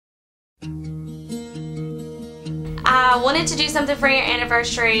I wanted to do something for your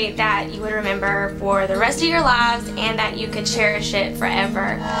anniversary that you would remember for the rest of your lives and that you could cherish it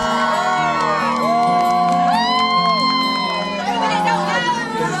forever.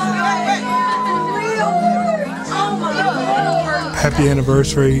 Happy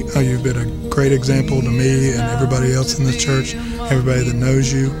anniversary. You've been a great example to me and everybody else in this church, everybody that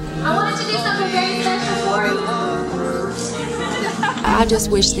knows you. I wanted to do something very special for you. I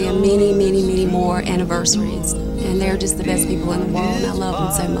just wish them many, many, many more anniversaries. And they're just the best people in the world, and I love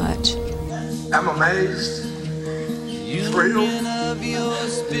them so much. I'm amazed, thrilled,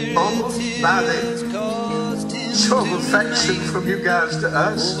 humbled by the show of affection from you guys to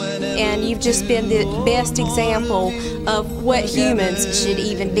us. And you've just been the best example of what humans should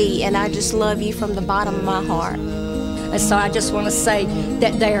even be, and I just love you from the bottom of my heart. And so I just want to say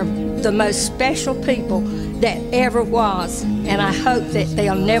that they are the most special people that ever was, and I hope that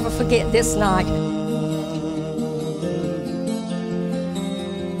they'll never forget this night.